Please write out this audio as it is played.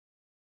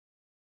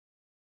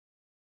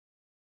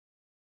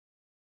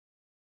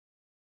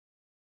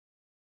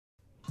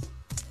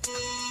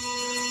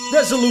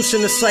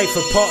Resolution to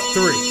Cypher, Part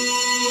 3.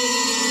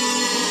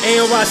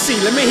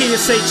 ANYC, let me hear you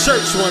say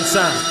church one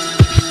time.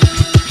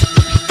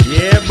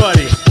 Yeah,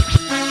 buddy.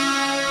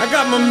 I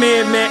got my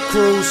man Matt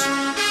Cruz,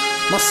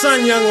 my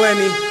son young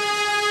Lenny,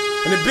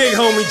 and the big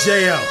homie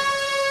J.O.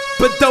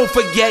 But don't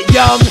forget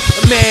young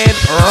Man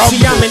Rumble. See,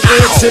 I'm an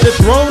heir to the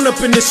throne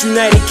up in this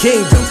United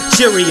Kingdom.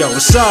 Cheerio,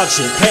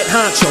 sergeant, head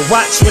honcho.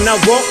 Watch when I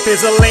walk,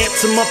 there's a lamp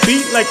to my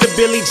feet like the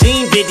Billie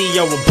Jean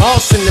video. A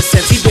boss in the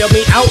sense, he bailed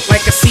me out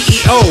like a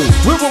CEO.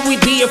 Where would we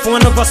be if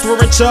one of us were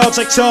in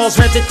charge like Charles?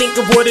 Had to think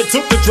of what it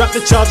took to drop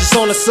the charges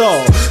on us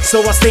all.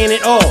 So I stand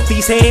it all.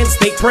 These hands,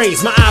 they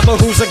praise. My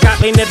Abba who's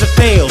agape never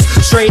fails.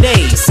 Straight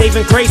A's,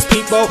 saving grace,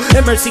 people.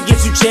 And mercy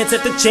gives you chance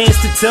at the chance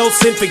to tell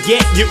sin,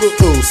 forget you.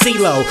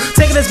 CeeLo,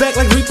 taking us back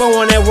like Repo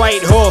on that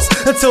white horse.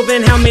 Until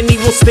then, how many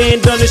will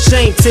stand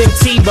unashamed? Tim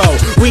Tebow.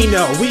 We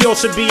know we all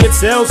should be in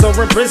cells or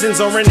in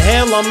prisons or in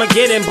hell. I'ma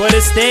get in, but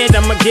instead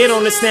I'ma get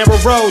on this narrow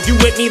road. You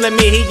with me? Let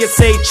me hear you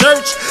say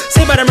church.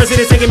 Say by the mercy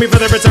that's taking me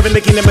for the return in the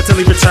kingdom until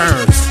he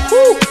returns.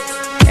 Woo.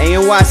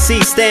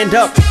 ANYC, stand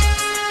up.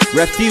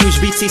 Refuge,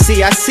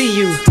 BTC, I see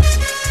you.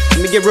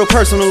 Let me get real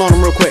personal on them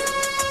real quick.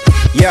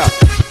 Yeah.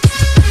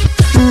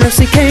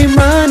 Mercy came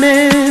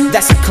running.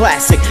 That's a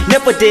classic.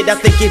 Never did I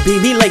think it'd be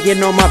me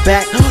laying on my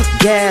back,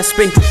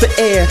 gasping for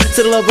air.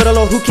 To the love of the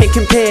Lord, who can't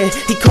compare?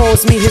 He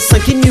calls me his son.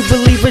 Can you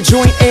believe a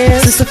joint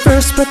heir? Since the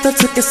first breath I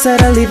took, it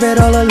said I leave it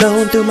all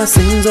alone. Threw my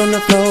sins on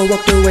the floor,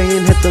 walked away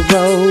and hit the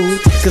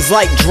road. Cause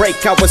like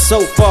Drake, I was so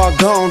far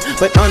gone.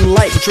 But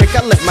unlike Drake,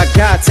 I let my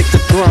God take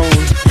the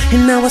throne.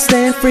 And now I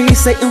stand free,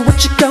 Satan,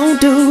 what you gon'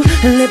 do?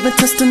 And live a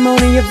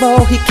testimony of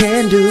all he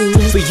can do.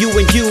 For you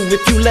and you,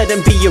 if you let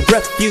him be your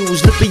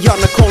refuge. Look beyond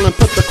the call and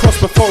put the cross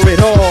before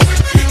it all.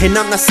 And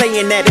I'm not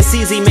saying that it's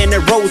easy, man, the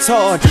road's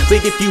hard.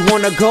 But if you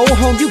wanna go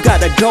home, you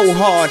gotta go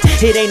hard.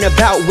 It ain't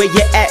about where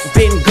you at,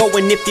 been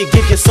going. If you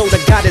give your soul to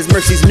God, his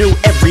mercy's new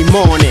every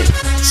morning.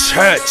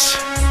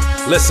 Church,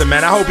 listen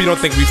man, I hope you don't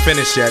think we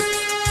finished yet,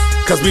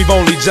 cause we've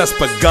only just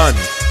begun.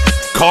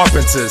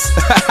 Carpenters.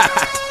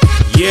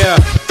 Yeah.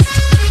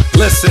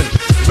 Listen,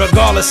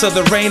 regardless of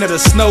the rain or the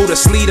snow, the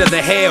sleet or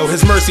the hail,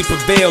 his mercy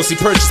prevails. He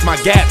purchased my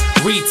gap,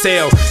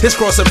 retail. His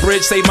cross a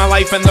bridge saved my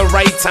life in the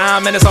right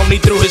time. And it's only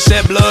through his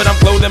shed blood I'm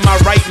clothing my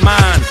right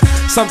mind.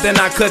 Something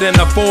I couldn't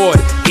afford,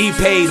 he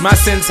paid. My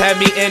sins had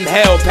me in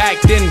hell,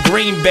 packed in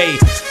Green Bay.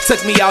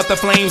 Took me out the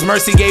flames,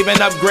 mercy gave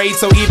an upgrade.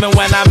 So even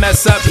when I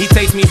mess up, he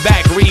takes me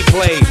back,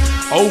 replay.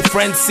 Old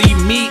friends see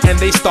me and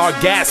they start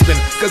gasping,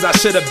 cause I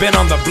should have been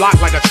on the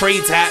block like a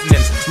trade's happening.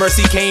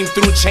 Mercy came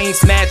through chain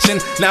snatching.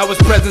 Now his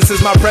presence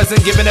is my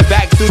present, giving it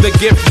back through the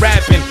gift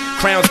wrapping.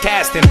 Crowns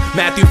casting,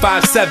 Matthew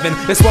 5:7.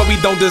 It's what we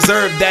don't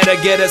deserve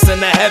that'll get us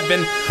into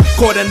heaven.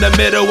 Caught in the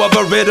middle of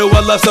a riddle, a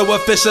love so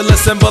official, a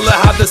symbol of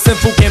how the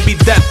sinful can be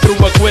death through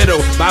acquittal.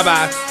 Bye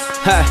bye.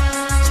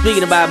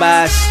 Speaking of bye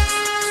byes,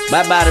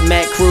 bye bye to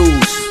Matt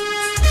Cruz.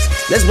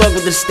 Let's welcome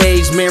to the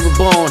stage Man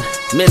Reborn,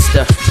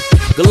 Mr.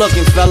 Good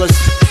looking, fellas.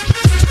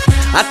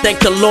 I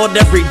thank the Lord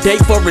every day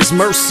for his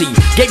mercy.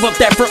 Gave up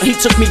that front, he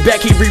took me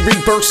back, he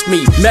reversed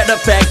me. Matter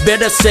of fact,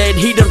 better said,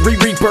 he done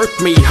rebirthed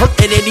me.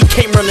 Hurting and he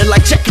came running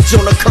like jackets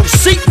on a curse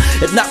seat.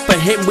 If not for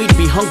him, we'd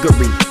be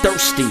hungry,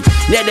 thirsty.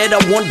 Now that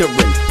I'm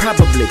wondering,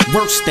 probably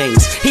worse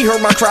things. He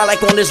heard my cry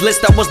like on his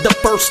list, that was the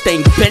first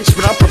thing. Bench,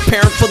 but I'm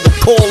preparing for the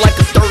call like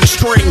a third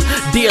string.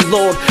 Dear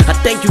Lord, I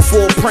thank you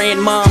for a praying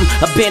mom.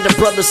 A band of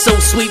brothers so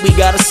sweet, we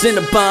got us in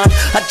a bond.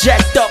 I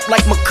jacked up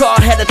like my car,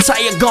 had a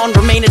tire gone,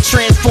 remaining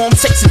transformed.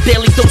 Takes a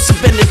daily dose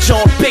of energy.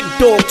 Big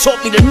dog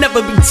taught me to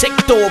never be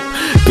ticked off.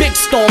 Big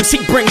storms, he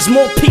brings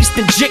more peace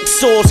than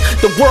jigsaws.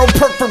 The world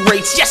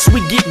perforates, yes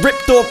we get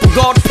ripped off, but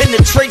God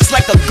penetrates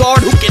like a guard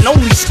who can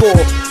only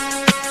score.